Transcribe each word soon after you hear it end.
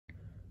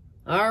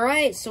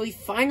Alright, so we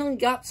finally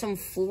got some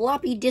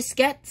floppy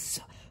diskettes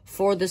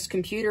for this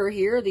computer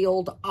here, the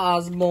old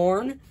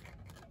Osborne.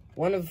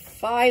 One of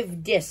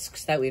 5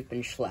 disks that we've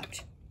been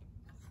schlepped.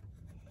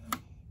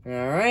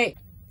 Alright.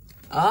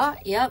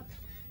 Yep.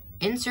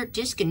 Insert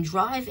disk in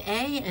drive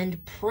A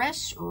and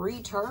press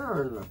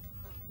return.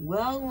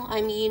 Well,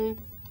 I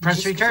mean...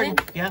 Press return,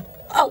 yeah.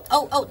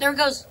 Oh, there it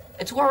goes.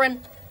 It's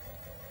Warren.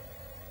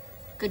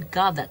 Good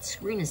God, that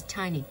screen is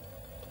tiny.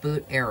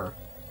 Boot error.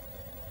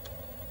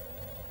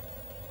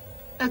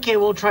 Okay,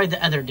 we'll try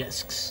the other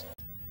disks.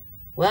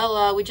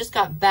 Well, we just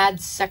got bad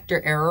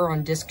sector error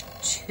on disk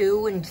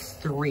 2 and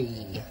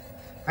 3.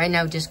 Right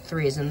now, disk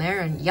 3 is in there,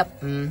 and yep,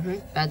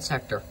 bad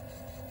sector.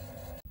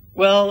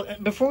 Well,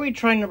 before we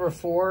try number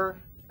 4,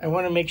 I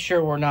want to make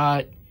sure we're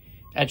not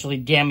actually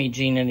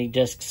damaging any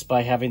disks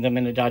by having them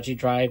in a dodgy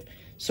drive.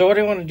 So what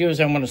I want to do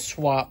is I want to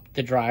swap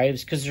the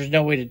drives, because there's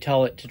no way to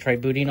tell it to try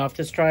booting off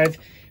this drive.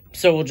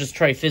 So we'll just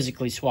try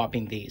physically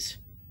swapping these.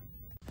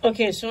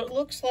 Okay, so it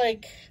looks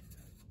like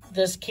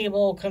this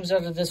cable comes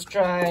out of this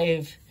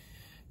drive,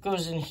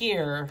 goes in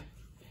here,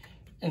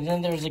 and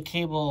then there's a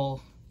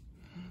cable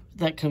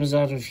that comes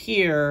out of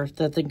here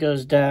that then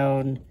goes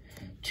down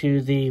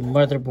to the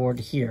motherboard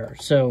here.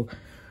 So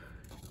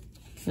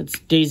it's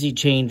daisy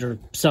chained or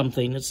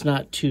something. It's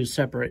not 2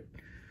 separate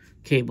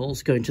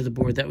cables going to the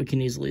board that we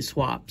can easily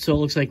swap. So it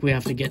looks like we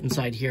have to get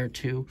inside here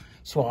to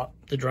swap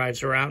the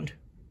drives around.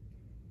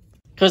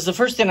 Because the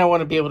first thing I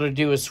want to be able to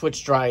do is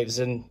switch drives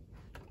and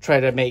try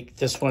to make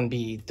this one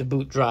be the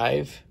boot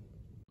drive.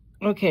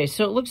 Okay,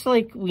 so it looks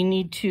like we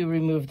need to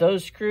remove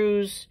those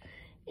screws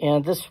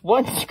and this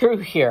one screw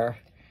here,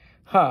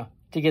 to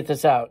get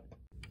this out.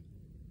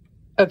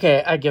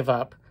 Okay, I give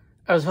up.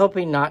 I was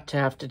hoping not to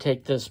have to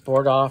take this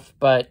board off,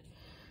 but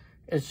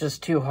it's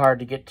just too hard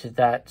to get to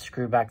that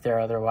screw back there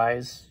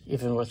otherwise,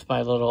 even with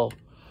my little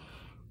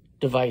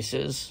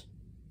devices.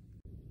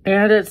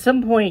 And at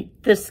some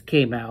point, this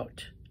came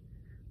out.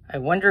 I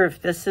wonder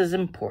if this is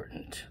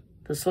important.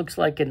 This looks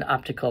like an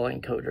optical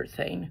encoder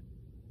thing.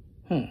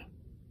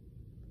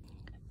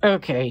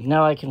 Okay,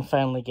 now I can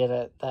finally get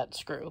at that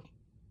screw.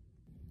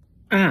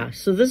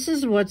 So this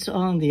is what's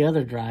on the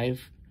other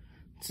drive.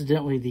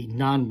 Incidentally, the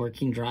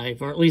non-working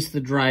drive, or at least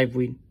the drive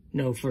we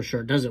know for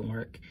sure doesn't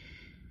work.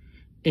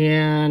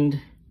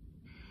 And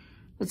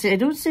let's see, I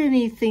don't see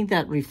anything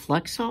that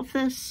reflects off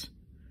this.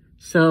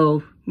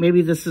 So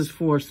maybe this is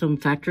for some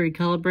factory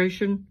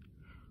calibration.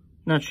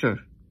 Not sure.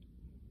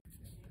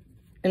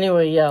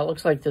 Anyway, yeah, it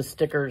looks like this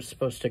sticker is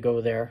supposed to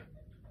go there.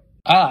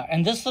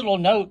 And this little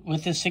note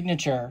with his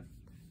signature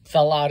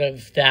fell out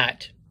of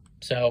that.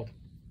 So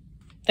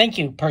thank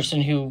you,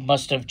 person who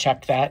must have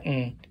checked that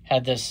and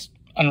had this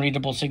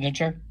unreadable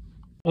signature.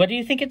 What do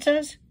you think it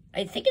says?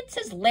 I think it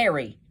says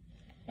Larry.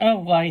 Oh,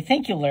 why,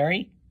 thank you,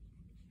 Larry.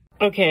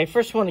 Okay, I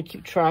first want to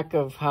keep track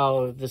of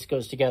how this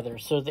goes together.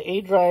 So the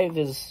A drive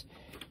is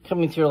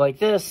coming through like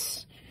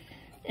this,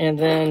 and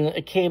then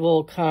a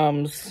cable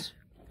comes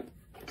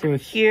through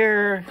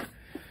here,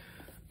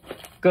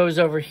 goes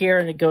over here,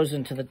 and it goes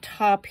into the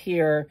top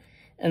here,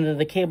 and then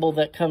the cable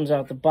that comes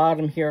out the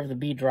bottom here of the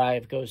B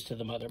drive goes to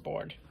the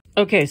motherboard.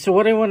 Okay, so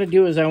what I want to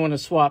do is I want to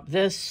swap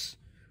this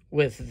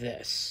with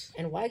this.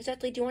 And why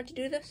exactly do you want to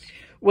do this?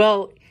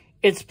 Well,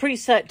 it's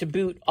preset to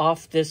boot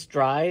off this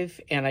drive,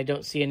 and I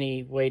don't see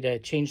any way to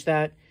change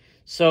that.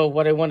 So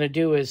what I want to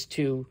do is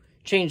to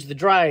change the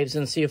drives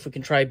and see if we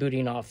can try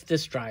booting off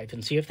this drive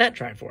and see if that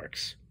drive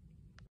works.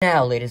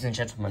 Now, ladies and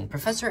gentlemen,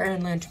 Professor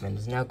Aaron Lanchman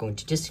is now going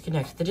to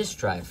disconnect the disk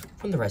drive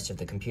from the rest of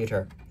the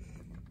computer.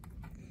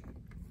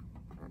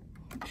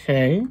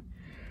 Okay.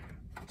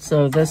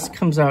 So this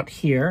comes out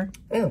here.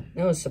 Oh,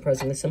 that was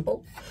surprisingly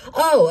simple.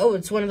 Oh,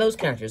 it's one of those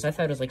connectors. I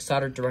thought it was like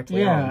soldered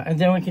directly on. Yeah, and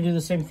then we can do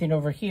the same thing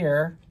over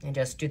here. And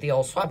just do the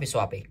old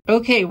swappy.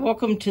 Okay,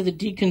 welcome to the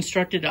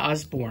deconstructed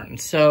Osborne.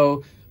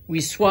 So we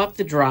swapped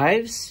the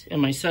drives,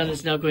 and my son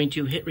is now going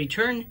to hit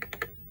return.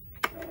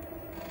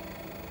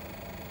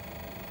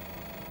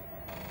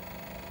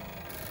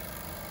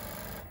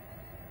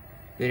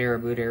 Boot error,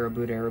 boot error,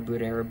 boot error,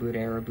 boot error, boot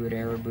error, boot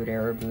error, boot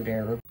error, boot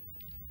error.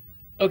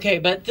 Okay,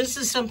 but this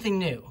is something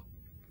new.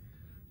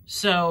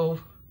 So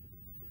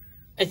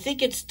I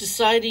think it's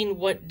deciding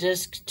what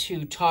disk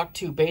to talk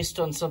to based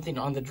on something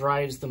on the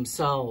drives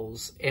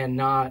themselves and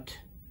not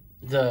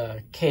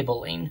the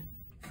cabling.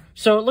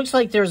 So it looks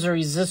like there's a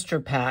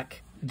resistor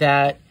pack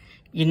that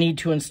you need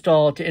to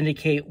install to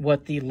indicate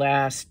what the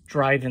last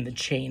drive in the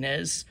chain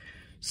is.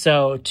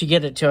 So to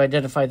get it to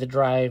identify the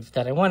drive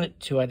that I want it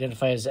to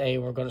identify as A,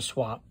 we're going to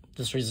swap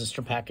this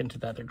resistor pack into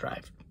the other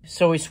drive.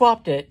 So we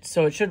swapped it,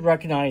 so it should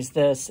recognize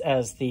this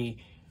as the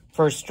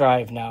first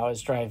drive now,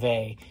 as drive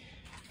A.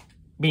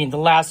 Being the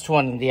last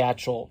one in the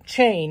actual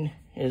chain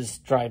is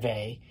drive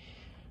A.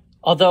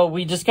 Although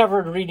we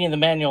discovered reading the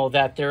manual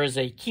that there is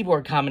a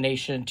keyboard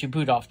combination to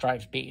boot off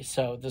drive B,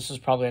 so this is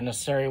probably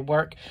unnecessary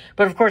work.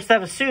 But of course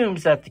that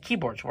assumes that the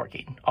keyboard's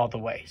working all the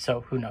way,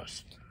 so who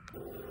knows.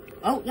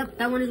 Oh, yep,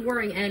 that one is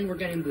whirring, and we're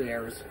getting boot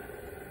errors.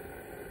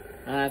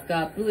 I've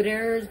got boot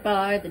errors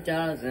by the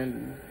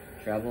dozen,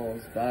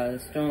 troubles by the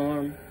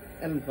storm.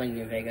 I've been playing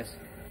New Vegas.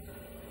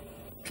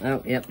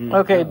 Oh, yep.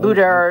 Okay, boot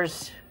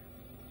errors.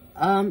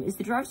 Is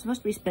the drive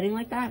supposed to be spinning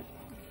like that?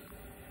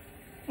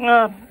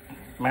 I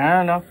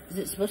don't know. Is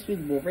it supposed to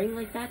be whirring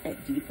like that?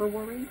 That deeper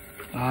whirring?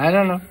 I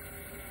don't know.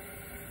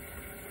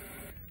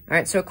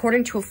 Alright, so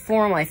according to a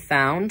forum I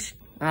found,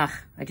 I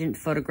didn't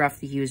photograph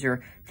the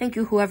user. Thank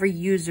you, whoever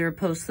user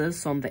posted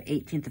this on the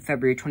 18th of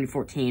February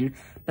 2014.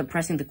 But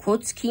pressing the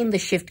quotes key and the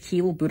shift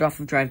key will boot off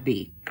of drive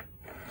B.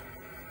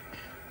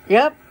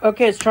 Yep.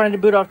 Okay, it's trying to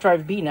boot off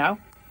drive B now.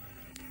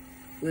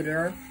 Boot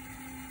error.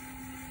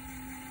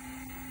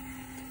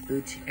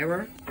 Boot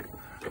error.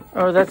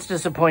 Oh, that's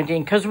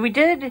disappointing, because we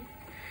did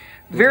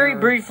very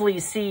briefly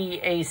see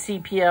a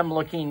CPM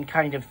looking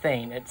kind of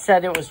thing. It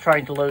said it was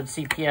trying to load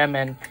CPM,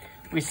 and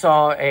we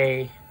saw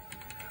a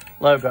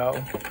logo.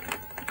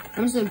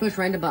 I'm just going to push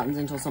random buttons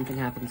until something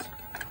happens.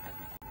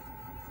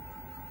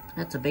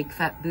 That's a big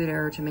fat boot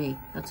error to me.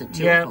 That's a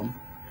 2 of them.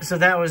 So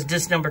that was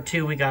disc number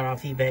 2 we got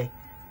off eBay.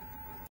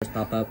 Just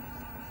pop up.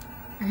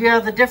 Yeah,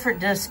 the different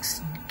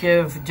discs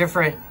give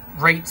different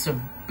rates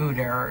of boot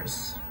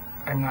errors.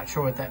 I'm not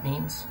sure what that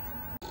means.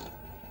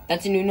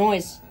 That's a new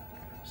noise.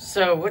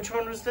 So, which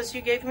one was this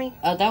you gave me?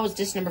 That was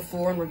disc number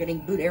 4, and we're getting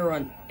boot error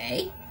on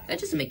A? That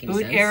doesn't make any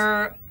sense. Boot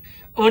error...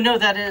 Oh, no,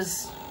 that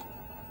is...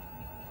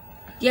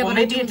 Yeah, well, but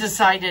maybe you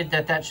decided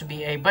that that should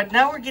be A. But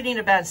now we're getting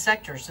a bad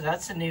sector, so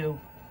that's a new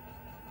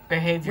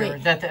behavior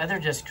that the other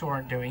discs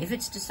weren't doing. If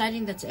it's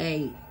deciding that's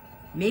A,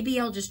 maybe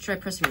I'll just try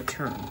pressing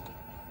return.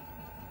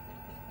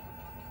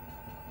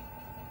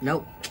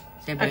 Nope.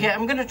 Same thing. Okay,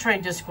 I'm going to try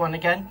disc 1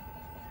 again.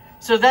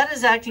 So that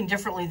is acting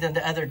differently than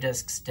the other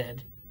discs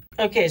did.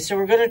 Okay, so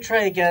we're going to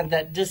try again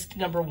that disc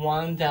number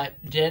 1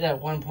 that did at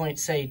one point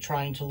say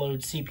trying to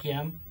load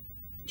CPM.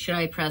 Should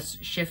I press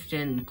shift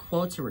and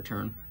quotes or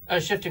return?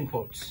 Shift and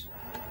quotes.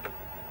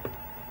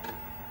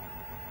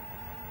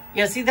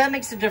 Yeah, see, that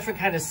makes a different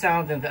kind of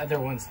sound than the other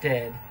ones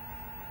did.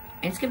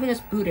 And it's giving us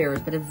boot errors,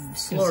 but a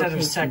slower instead of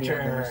pace than the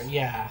sector others. error,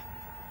 yeah.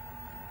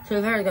 So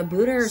if I got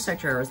boot error or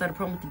sector error, is that a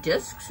problem with the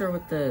discs or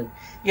with the...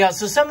 Yeah,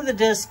 so some of the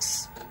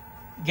discs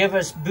give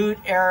us boot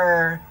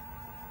error,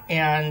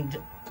 and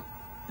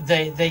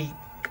they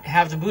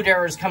have the boot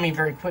errors coming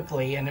very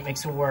quickly, and it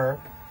makes a whir.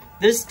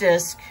 This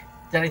disc,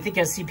 that I think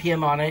has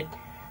CPM on it,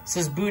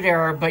 says boot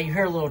error, but you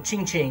hear a little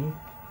ching-ching,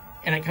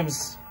 and it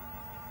comes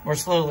more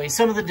slowly.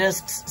 Some of the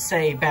discs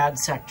say bad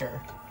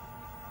sector.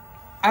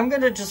 I'm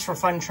going to, just for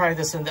fun, try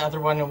this in the other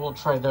one, and we'll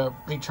try the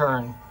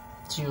return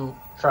to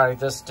try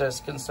this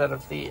disc instead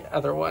of the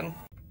other one.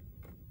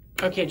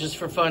 Okay, just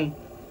for fun.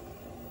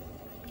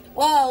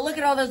 Whoa, look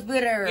at all those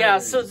boot errors. Yeah,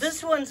 so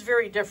this one's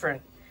very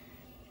different.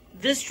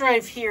 This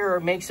drive here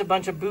makes a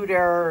bunch of boot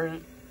error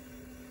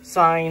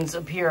signs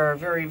appear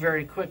very,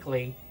 very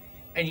quickly,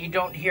 and you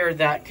don't hear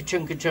that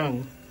ka-chung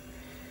ka-chung.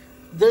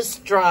 This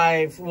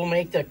drive will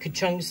make the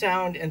ka-chung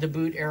sound and the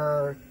boot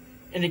error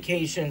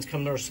indications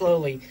come more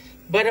slowly.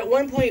 But at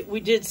one point we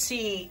did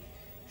see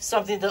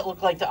something that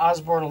looked like the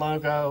Osborne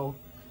logo,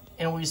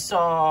 and we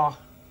saw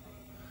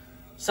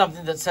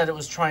something that said it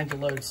was trying to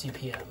load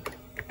CPM.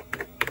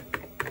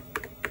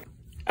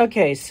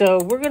 Okay, so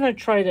we're going to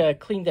try to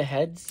clean the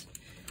heads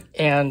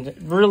and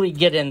really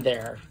get in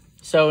there.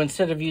 So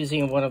instead of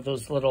using one of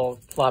those little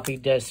floppy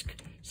disk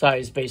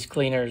size base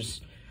cleaners,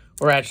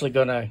 we're actually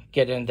going to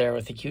get in there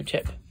with a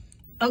Q-tip.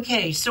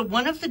 Okay, so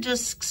one of the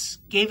disks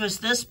gave us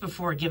this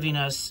before giving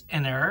us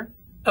an error.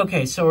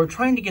 Okay, so we're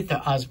trying to get the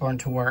Osborne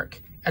to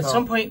work. At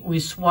some point, we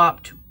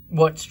swapped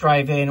what's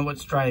drive A and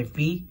what's drive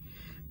B.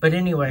 But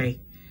anyway,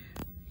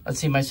 let's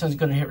see, my son's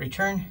going to hit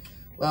return.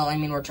 Well, I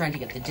mean, we're trying to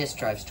get the disk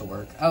drives to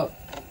work. Oh,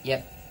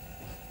 yep.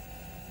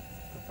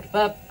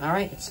 All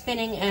right, it's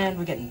spinning, and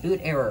we're getting boot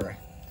error.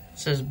 It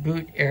says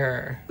boot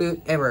error.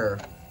 Boot error.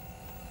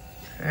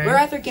 Okay. We're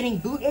either getting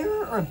boot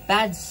error or a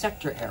bad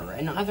sector error.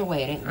 In either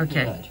way, it ain't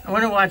looking good. I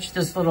want to watch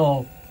this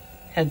little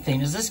head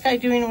thing. Is this guy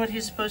doing what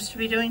he's supposed to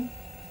be doing?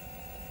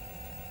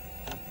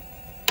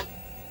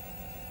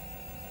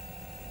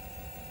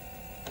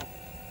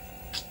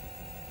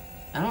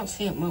 I don't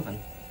see it moving.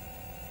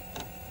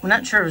 I'm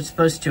not sure if it's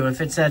supposed to,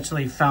 if it's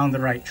actually found the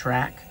right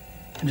track.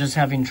 I'm just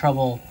having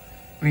trouble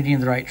reading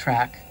the right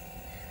track.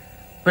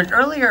 But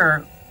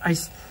earlier, I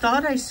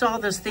thought I saw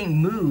this thing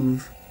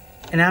move,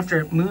 and after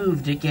it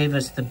moved, it gave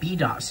us the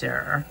BDOS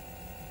error.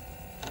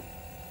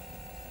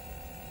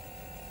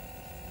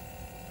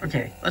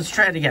 Okay, let's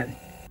try it again.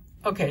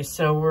 Okay,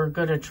 so we're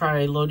going to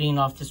try loading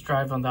off this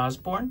drive on the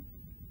Osborne.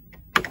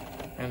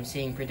 I'm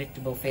seeing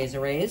predictable phase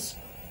arrays.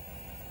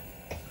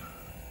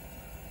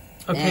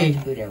 Okay.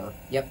 And boot error.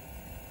 Yep.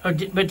 Oh,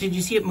 but did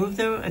you see it move,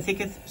 though? I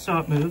think I saw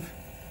it move.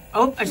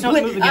 Oh, I saw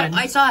it move again.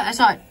 I saw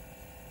it.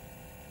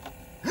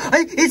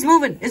 It's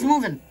moving. It's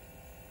moving.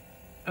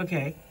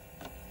 Okay.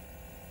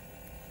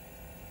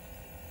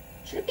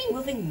 Should it be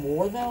moving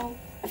more, though?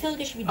 I feel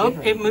like it should be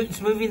different. different. Oh,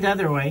 it's moving the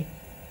other way.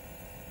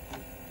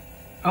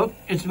 Oh,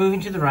 it's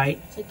moving to the right.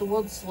 It's like the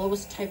world's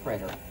slowest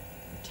typewriter.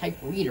 Type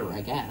reader,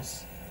 I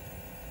guess.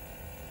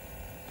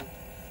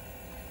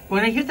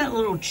 When I hear that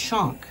little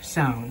chunk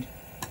sound,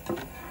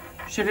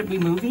 should it be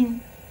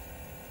moving?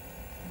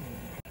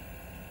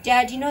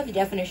 Dad, do you know the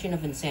definition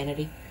of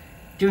insanity?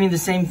 Doing the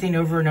same thing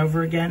over and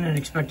over again and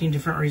expecting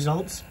different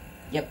results?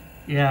 Yep.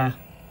 Yeah.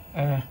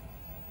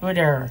 Boot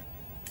error.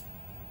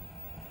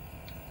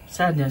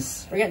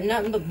 Sadness. We're getting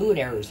nothing but boot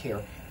errors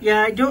here.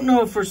 Yeah, I don't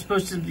know if we're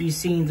supposed to be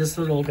seeing this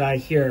little guy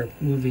here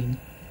moving.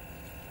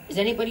 Is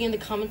anybody in the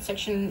comment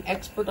section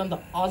expert on the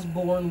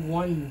Osborne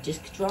 1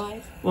 disk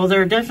drive? Well,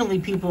 there are definitely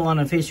people on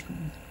a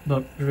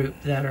Facebook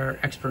group that are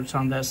experts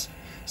on this.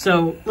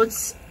 So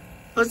let's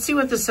see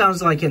what this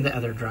sounds like in the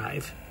other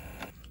drive.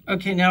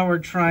 Okay, now we're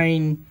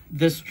trying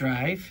this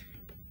drive.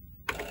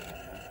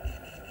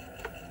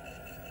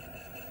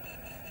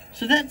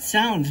 So that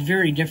sounds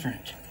very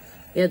different.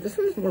 Yeah, this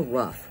one's more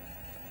rough.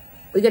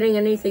 We getting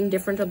anything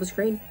different on the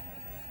screen?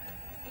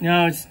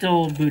 No, it's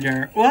still boot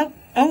error. Well,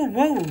 oh,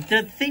 whoa,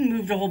 the thing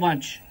moved a whole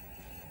bunch.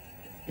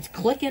 It's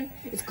clicking.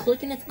 It's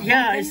clicking. It's clicking.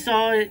 Yeah, I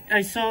saw it.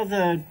 I saw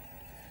the...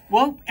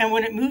 Whoa, and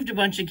when it moved a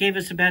bunch, it gave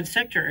us a bad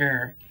sector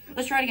error.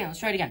 Let's try it again. Let's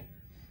try it again.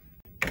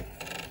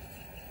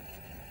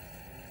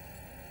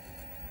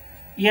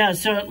 Yeah,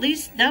 so at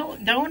least that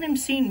one I'm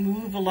seeing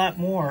move a lot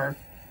more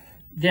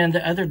than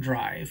the other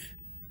drive.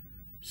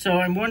 So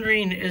I'm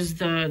wondering, is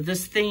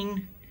this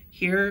thing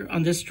here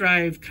on this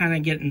drive kind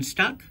of getting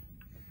stuck?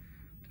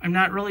 I'm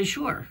not really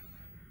sure.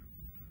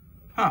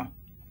 Huh.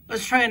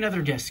 Let's try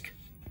another disk.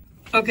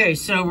 Okay,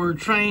 so we're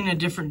trying a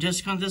different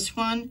disk on this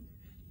one.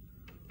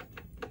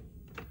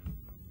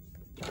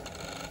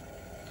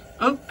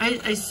 Oh,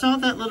 I saw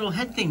that little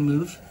head thing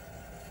move.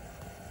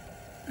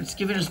 It's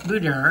giving us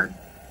boot error.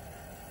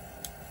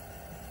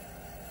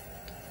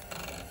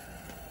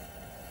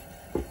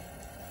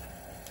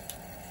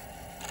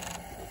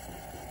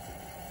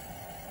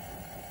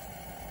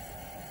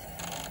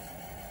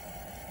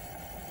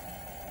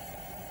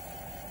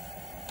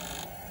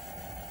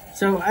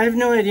 So I have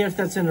no idea if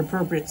that's an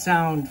appropriate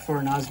sound for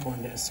an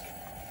Osborne disc.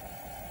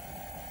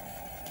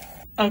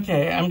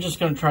 Okay, I'm just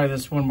going to try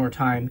this one more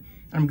time.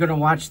 I'm going to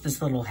watch this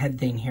little head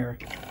thing here.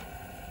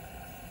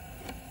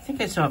 I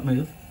think I saw it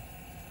move.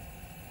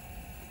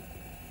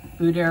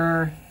 Boot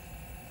error.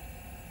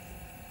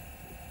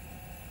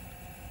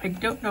 I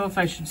don't know if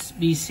I should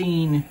be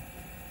seeing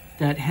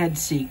that head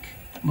seek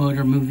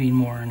motor moving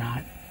more or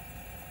not.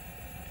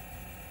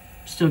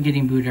 Still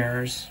getting boot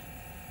errors.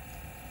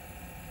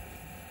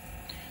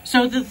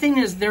 So the thing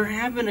is, there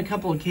have been a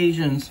couple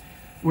occasions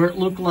where it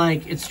looked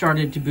like it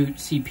started to boot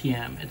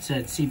CPM. It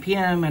said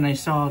CPM, and I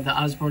saw the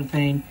Osborne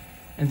thing,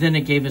 and then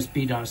it gave us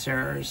BDOS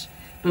errors.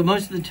 But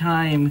most of the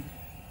time,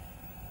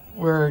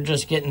 we're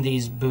just getting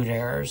these boot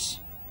errors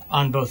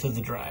on both of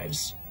the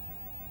drives.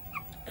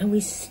 And we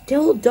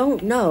still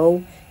don't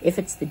know if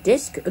it's the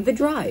disk or the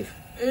drive.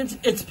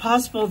 It's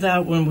possible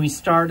that when we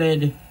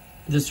started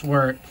this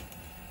work,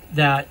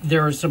 that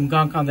there was some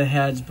gunk on the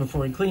heads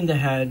before we cleaned the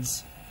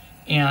heads,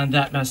 and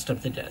that messed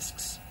up the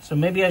discs. So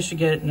maybe I should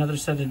get another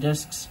set of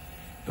discs.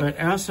 But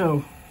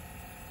I'm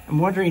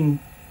wondering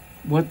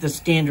what the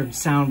standard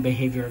sound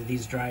behavior of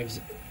these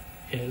drives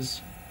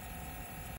is.